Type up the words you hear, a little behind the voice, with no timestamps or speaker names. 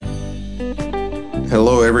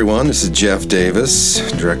Hello, everyone. This is Jeff Davis,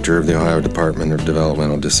 Director of the Ohio Department of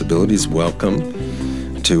Developmental Disabilities.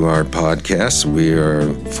 Welcome to our podcast. We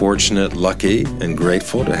are fortunate, lucky, and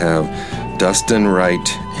grateful to have Dustin Wright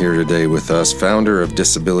here today with us, founder of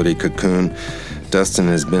Disability Cocoon. Dustin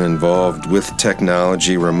has been involved with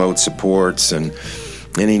technology, remote supports, and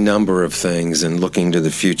any number of things, and looking to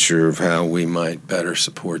the future of how we might better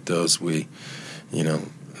support those we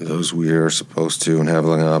are supposed to and have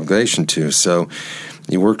an obligation to. So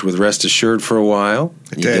you worked with Rest Assured for a while.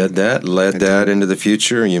 You did that, led that into the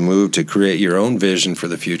future, and you moved to create your own vision for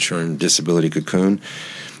the future in Disability Cocoon.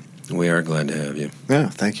 We are glad to have you. Yeah,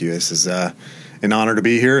 thank you. This is an honor to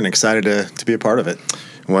be here and excited to be a part of it.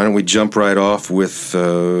 Why don't we jump right off with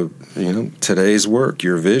today's work,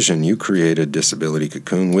 your vision. You created Disability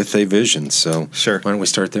Cocoon with a vision. So sure. Why don't we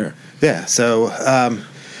start there? Yeah, so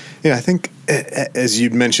I think as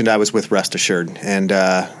you'd mentioned, I was with Rest Assured, and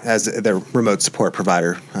as their remote support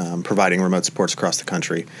provider, providing remote supports across the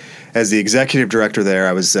country. As the executive director there,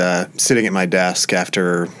 I was sitting at my desk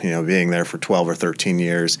after being there for 12 or 13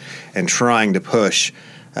 years and trying to push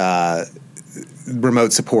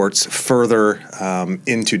remote supports further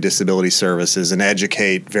into disability services and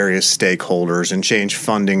educate various stakeholders and change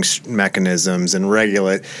funding mechanisms and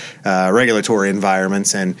regulatory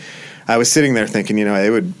environments. And I was sitting there thinking,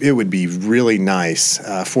 it would be really nice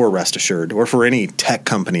for Rest Assured or for any tech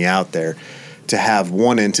company out there to have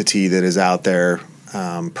one entity that is out there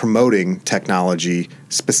promoting technology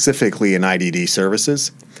specifically in IDD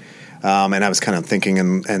services. And I was kind of thinking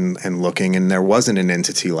and looking, and there wasn't an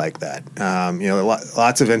entity like that.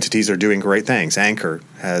 Lots of entities are doing great things. Anchor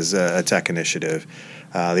has a tech initiative.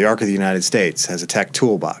 The Arc of the United States has a tech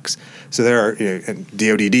toolbox. So there are,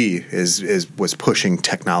 DODD was pushing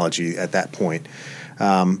technology at that point.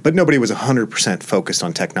 But nobody was 100% focused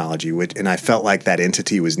on technology, and I felt like that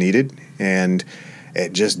entity was needed. And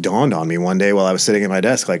it just dawned on me one day while I was sitting at my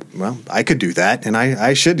desk, like, well, I could do that, and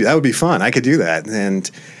I should do that. Would be fun. I could do that.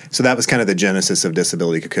 And so that was kind of the genesis of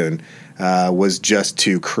Disability Cocoon, was just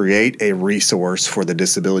to create a resource for the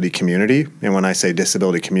disability community. And when I say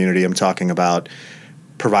disability community, I'm talking about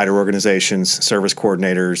provider organizations, service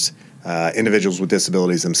coordinators, individuals with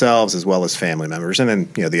disabilities themselves, as well as family members, and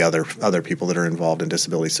then the other people that are involved in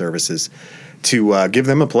disability services, to give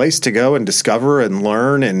them a place to go and discover and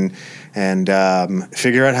learn and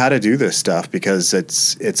figure out how to do this stuff, because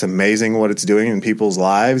it's amazing what it's doing in people's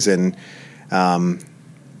lives. And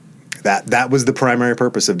that was the primary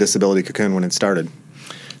purpose of Disability Cocoon when it started.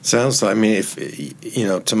 Sounds like, if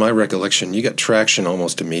to my recollection, you got traction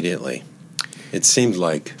almost immediately. It seemed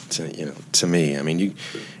like to me.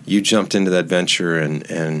 You jumped into that venture and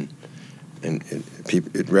it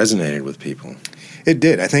resonated with people. It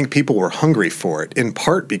did. I think people were hungry for it, in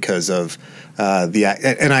part because of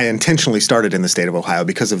and I intentionally started in the state of Ohio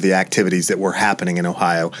because of the activities that were happening in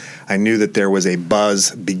Ohio. I knew that there was a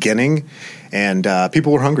buzz beginning, and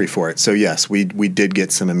people were hungry for it. So yes, we did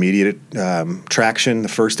get some immediate traction. The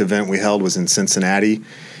first event we held was in Cincinnati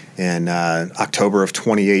in October of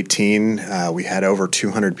 2018. We had over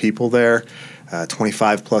 200 people there,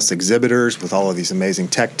 25 plus exhibitors with all of these amazing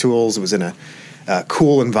tech tools. It was in a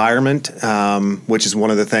cool environment, which is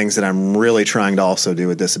one of the things that I'm really trying to also do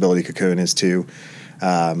with Disability Cocoon, is to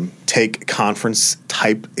take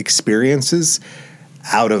conference-type experiences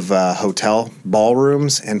out of hotel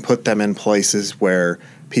ballrooms and put them in places where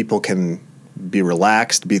people can be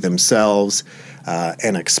relaxed, be themselves,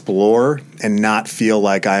 and explore, and not feel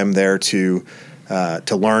like I'm there to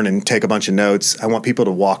learn and take a bunch of notes. I want people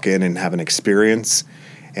to walk in and have an experience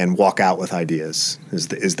and walk out with ideas is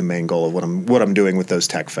the main goal of what I'm doing with those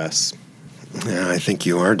tech fests. Yeah, I think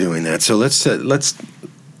you are doing that. So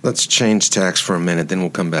let's change tacks for a minute, then we'll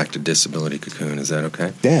come back to Disability Cocoon. Is that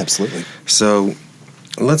okay? Yeah, absolutely. So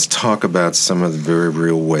let's talk about some of the very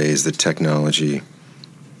real ways that technology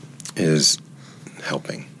is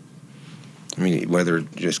helping. Whether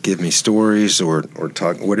just give me stories or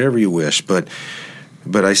talk, whatever you wish, but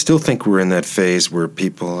I still think we're in that phase where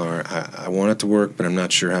people are, I want it to work, but I'm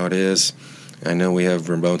not sure how it is. I know we have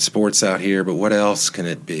remote sports out here, but what else can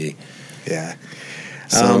it be? Yeah.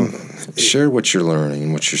 So share what you're learning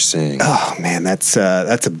and what you're seeing. Oh man, that's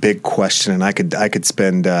a big question, and I could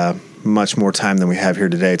spend much more time than we have here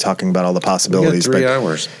today talking about all the possibilities. We got 3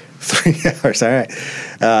 hours. 3 hours, all right.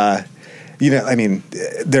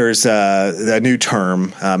 There's a new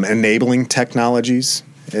term, enabling technologies,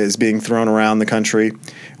 is being thrown around the country,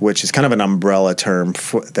 which is kind of an umbrella term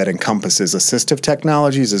that encompasses assistive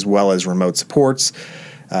technologies as well as remote supports,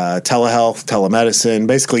 telehealth, telemedicine,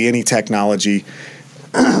 basically any technology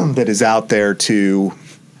that is out there to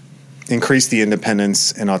increase the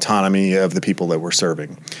independence and autonomy of the people that we're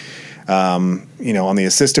serving. On the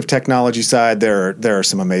assistive technology side, there are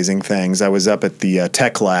some amazing things. I was up at the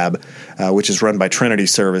Tech Lab, which is run by Trinity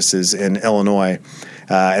Services in Illinois,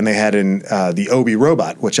 and they had the Obi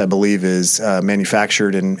robot, which I believe is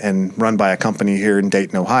manufactured and run by a company here in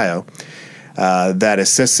Dayton, Ohio, that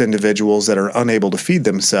assists individuals that are unable to feed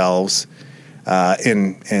themselves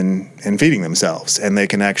in feeding themselves. And they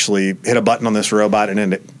can actually hit a button on this robot, and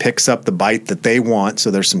then it picks up the bite that they want,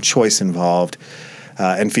 so there's some choice involved,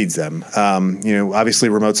 and feeds them. Obviously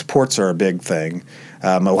remote supports are a big thing.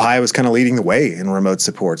 Ohio is kind of leading the way in remote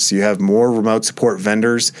supports. You have more remote support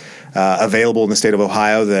vendors available in the state of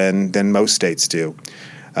Ohio than most states do.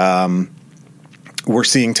 We're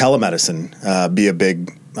seeing telemedicine be a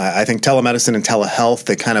big. I think telemedicine and telehealth,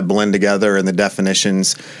 they kind of blend together, and the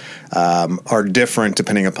definitions are different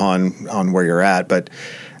depending upon where you're at. But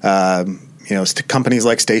companies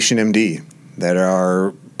like StationMD that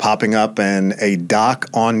are popping up, and a doc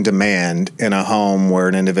on demand in a home where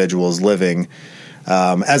an individual is living.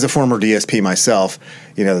 As a former DSP myself,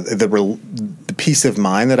 the peace of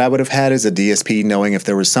mind that I would have had as a DSP, knowing if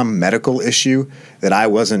there was some medical issue that I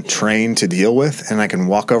wasn't trained to deal with, and I can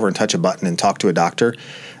walk over and touch a button and talk to a doctor,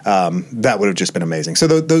 that would have just been amazing. So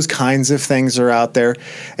those kinds of things are out there,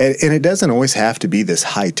 and it doesn't always have to be this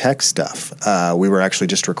high-tech stuff. We were actually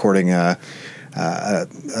just recording a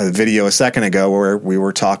video a second ago where we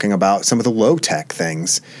were talking about some of the low-tech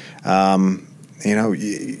things.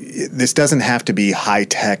 This doesn't have to be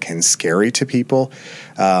high-tech and scary to people.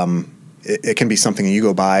 It can be something you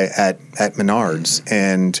go buy at Menards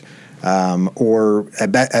and or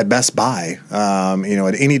at Best Buy.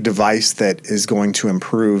 At any device that is going to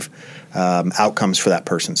improve outcomes for that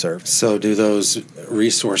person served. So, do those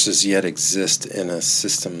resources yet exist in a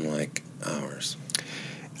system like ours?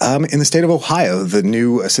 In the state of Ohio, the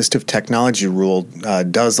new assistive technology rule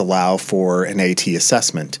does allow for an AT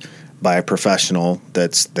assessment by a professional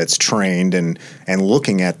that's trained and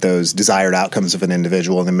looking at those desired outcomes of an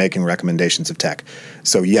individual and then making recommendations of tech.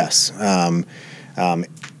 So yes,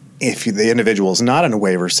 if the individual is not in a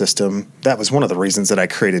waiver system, that was one of the reasons that I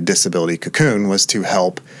created Disability Cocoon, was to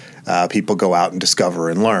help people go out and discover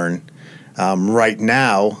and learn. Right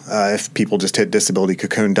now, if people just hit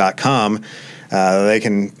disabilitycocoon.com, they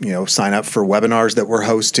can sign up for webinars that we're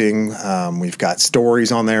hosting. We've got stories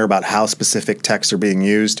on there about how specific techs are being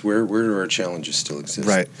used. Where do our challenges still exist?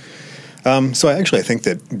 Right. So I think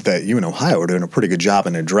that you in Ohio are doing a pretty good job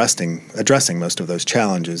in addressing most of those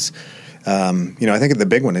challenges. I think the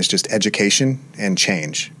big one is just education and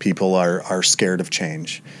change. People are scared of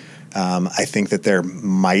change. I think that there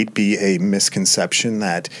might be a misconception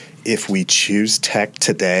that if we choose tech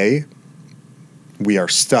today, we are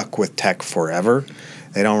stuck with tech forever.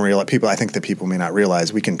 They don't realize. I think that people may not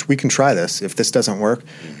realize we can try this. If this doesn't work,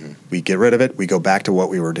 we get rid of it. We go back to what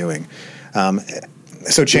we were doing. So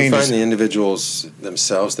change. Do you find the individuals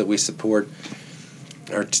themselves that we support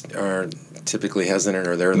are typically hesitant,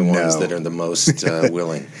 or they're the ones that are the most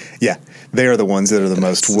willing? Yeah, they are the ones that are the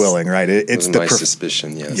most willing, right? It's my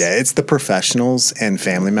suspicion, yes. Yeah, it's the professionals and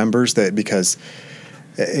family members because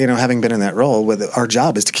having been in that role, our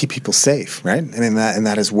job is to keep people safe, right? And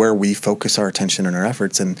that is where we focus our attention and our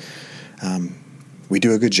efforts, and we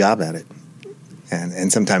do a good job at it.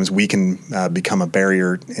 And sometimes we can become a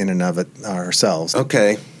barrier in and of it ourselves.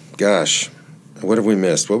 Okay, gosh. What have we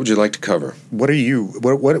missed? What would you like to cover? What are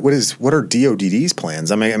DODD's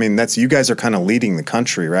plans? I mean that's, you guys are kind of leading the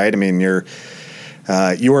country, right? I mean, your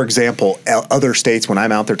example, other states, when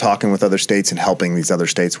I'm out there talking with other states and helping these other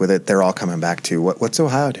states with it, they're all coming back to what's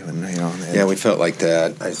Ohio doing? Yeah, we felt like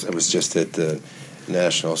that. I was just at the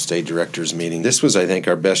National State Directors meeting. This was, I think,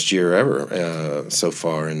 our best year ever so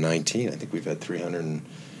far in 19. I think we've had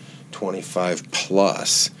 325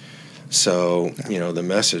 plus. So, the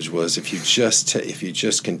message was if you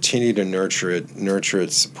just continue to nurture it,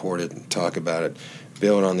 support it, and talk about it,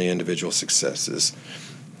 build on the individual successes,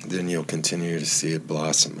 then you'll continue to see it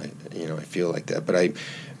blossom. I feel like that. But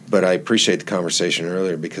I appreciate the conversation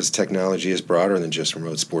earlier, because technology is broader than just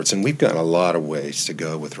remote sports, and we've got a lot of ways to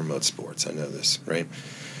go with remote sports. I know this, right?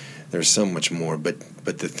 There's so much more, but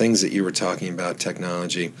the things that you were talking about,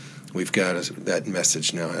 technology, we've got that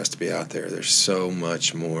message now has to be out there. There's so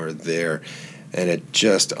much more there, and it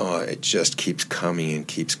just keeps coming and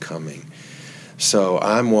keeps coming. So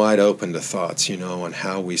I'm wide open to thoughts, on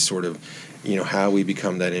how we sort of, how we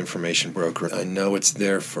become that information broker. I know it's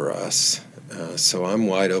there for us. So I'm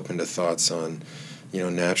wide open to thoughts on,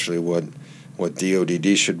 naturally what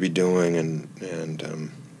DODD should be doing, and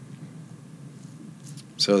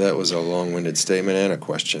so that was a long-winded statement and a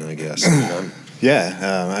question, I guess.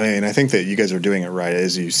 Yeah, I mean, I think that you guys are doing it right.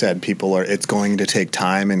 As you said, it's going to take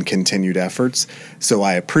time and continued efforts. So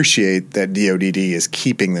I appreciate that DODD is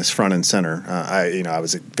keeping this front and center. I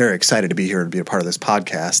was very excited to be here to be a part of this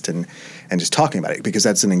podcast and just talking about it, because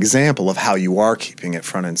that's an example of how you are keeping it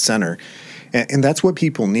front and center. And that's what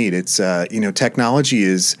people need. It's, technology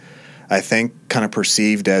is, I think, kind of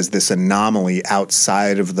perceived as this anomaly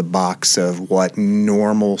outside of the box of what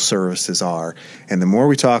normal services are. And the more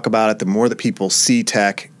we talk about it, the more that people see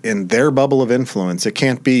tech in their bubble of influence. It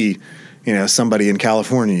can't be, somebody in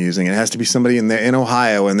California using it. It has to be somebody in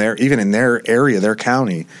Ohio, and even in their area, their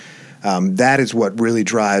county. That is what really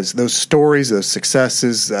drives those stories, those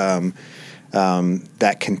successes, that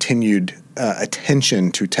continued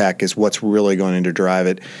attention to tech is what's really going to drive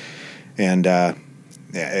it. And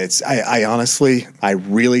I honestly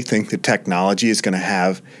really think that technology is going to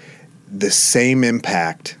have the same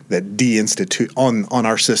impact that on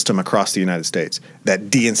our system across the United States that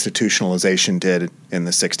deinstitutionalization did in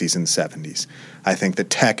the 60s and 70s. I think that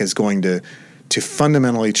tech is going to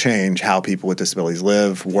fundamentally change how people with disabilities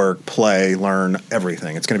live, work, play, learn,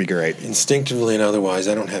 everything. It's going to be great. Instinctively and otherwise,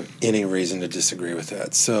 I don't have any reason to disagree with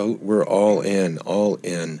that. So we're all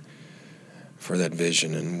in for that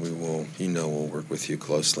vision, and we will, we'll work with you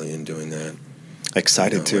closely in doing that.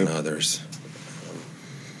 Excited too. And others.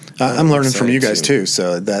 I'm learning from you guys too.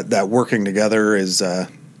 So that working together is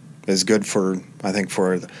good for, I think,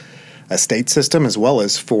 for a state system as well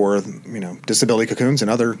as for Disability Cocoons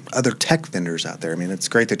and other tech vendors out there. I mean, it's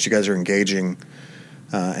great that you guys are engaging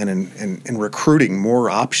and in recruiting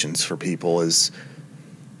more options for people.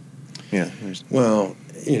 Well,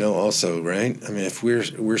 also, right? I mean, if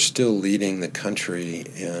we're still leading the country,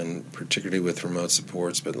 and particularly with remote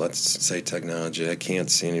supports, but let's say technology, I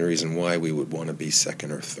can't see any reason why we would want to be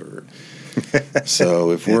second or third.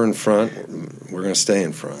 So if we're in front, we're going to stay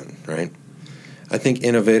in front, right? I think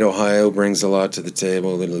Innovate Ohio brings a lot to the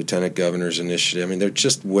table, the Lieutenant Governor's initiative. I mean, there are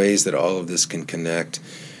just ways that all of this can connect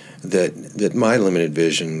that my limited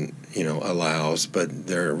vision, allows, but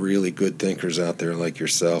there are really good thinkers out there like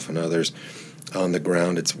yourself and others. On the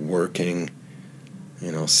ground, it's working,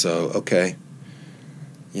 so, okay.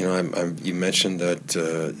 You mentioned that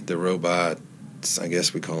the robots, I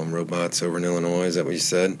guess we call them robots over in Illinois, is that what you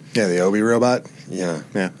said? Yeah, the Obi robot. Yeah.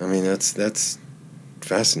 I mean, that's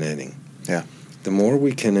fascinating. Yeah. The more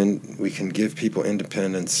we can give people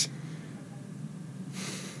independence,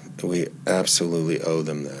 we absolutely owe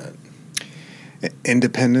them that.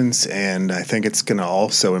 Independence, and I think it's going to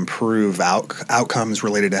also improve outcomes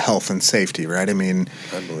related to health and safety, right? I mean,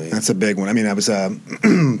 I believe that's a big one. I mean, I was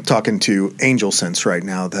talking to AngelSense right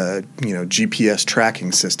now, the GPS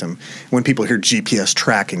tracking system. When people hear GPS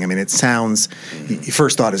tracking, I mean, it sounds, your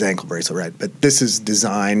first thought is ankle bracelet, right? But this is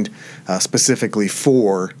designed specifically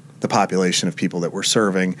for the population of people that we're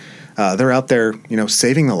serving. They're out there,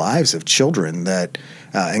 saving the lives of children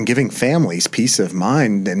and giving families peace of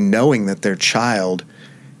mind and knowing that their child,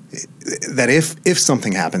 that if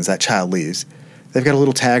something happens, that child leaves, they've got a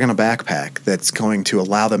little tag on a backpack that's going to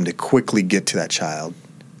allow them to quickly get to that child.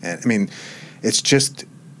 And I mean, it's just,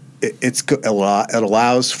 it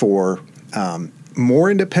allows for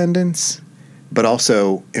more independence, but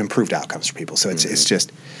also improved outcomes for people. So it's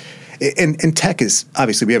just, and tech is,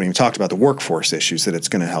 obviously, we haven't even talked about the workforce issues that it's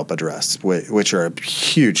going to help address, which are a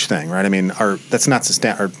huge thing, right? I mean,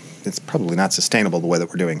 it's probably not sustainable the way that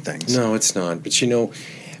we're doing things. No, it's not. But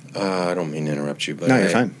I don't mean to interrupt you, but no, you're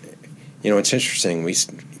fine. It's interesting.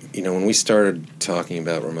 When we started talking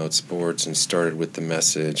about remote sports and started with the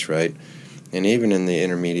message, right? And even in the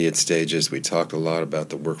intermediate stages, we talked a lot about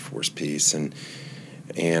the workforce piece, and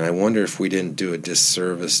I wonder if we didn't do a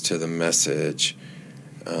disservice to the message.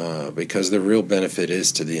 Because the real benefit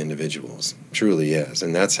is to the individuals, truly is,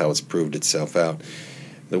 and that's how it's proved itself out.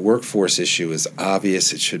 The workforce issue is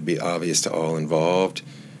obvious. It should be obvious to all involved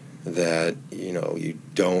that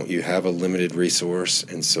you have a limited resource,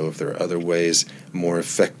 and so if there are other ways, more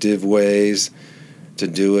effective ways to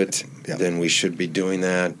do it, then we should be doing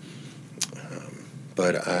that.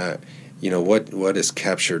 But what has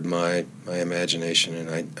captured my imagination,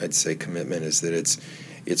 and I'd say commitment, is that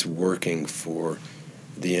it's working for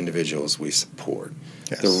the individuals we support.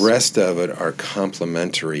 Yes. The rest of it are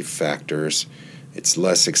complementary factors. It's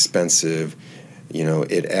less expensive.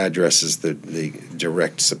 It addresses the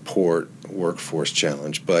direct support workforce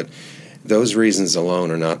challenge. But those reasons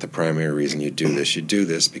alone are not the primary reason you do this. You do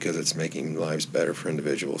this because it's making lives better for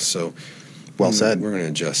individuals. So, well said. We're going to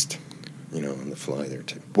adjust. on the fly there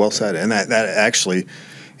too. Well said. And that actually,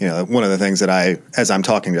 one of the things that as I'm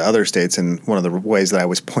talking to other states, and one of the ways that I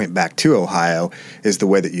always point back to Ohio is the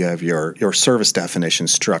way that you have your service definition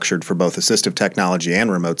structured for both assistive technology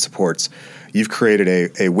and remote supports. You've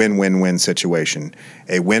created a win-win-win situation,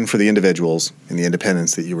 a win for the individuals and the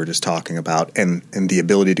independence that you were just talking about, and the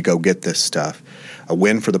ability to go get this stuff, a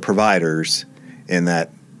win for the providers in that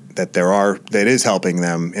it is helping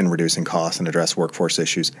them in reducing costs and address workforce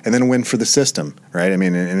issues, and then a win for the system, right? I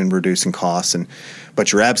mean, in reducing costs.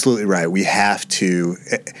 But you're absolutely right. We have to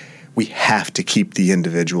keep the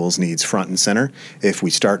individual's needs front and center. If we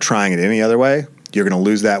start trying it any other way, you're going to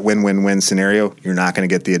lose that win-win-win scenario. You're not going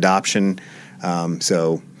to get the adoption.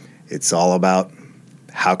 So it's all about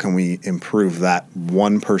how can we improve that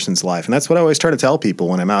one person's life, and that's what I always try to tell people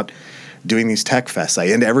when I'm out doing these tech fests. I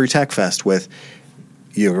end every tech fest with,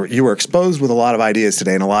 you were exposed with a lot of ideas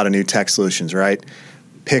today and a lot of new tech solutions, right?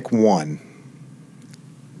 Pick one.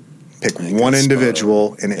 Pick one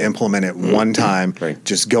individual and implement it one time. Right.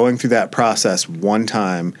 Just going through that process one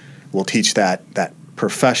time will teach that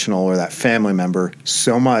professional or that family member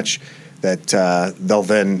so much that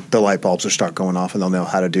the light bulbs will start going off and they'll know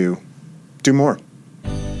how to do more.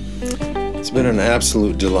 It's been an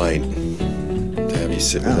absolute delight to have you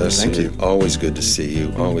sit with us. Thank you. Always good to see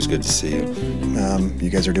you. Always good to see you. You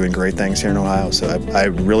guys are doing great things here in Ohio, so I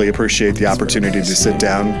really appreciate the opportunity to sit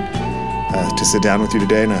down with you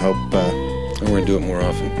today, and I hope we're going to do it more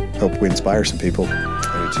often. Hope we inspire some people.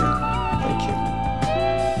 I do too.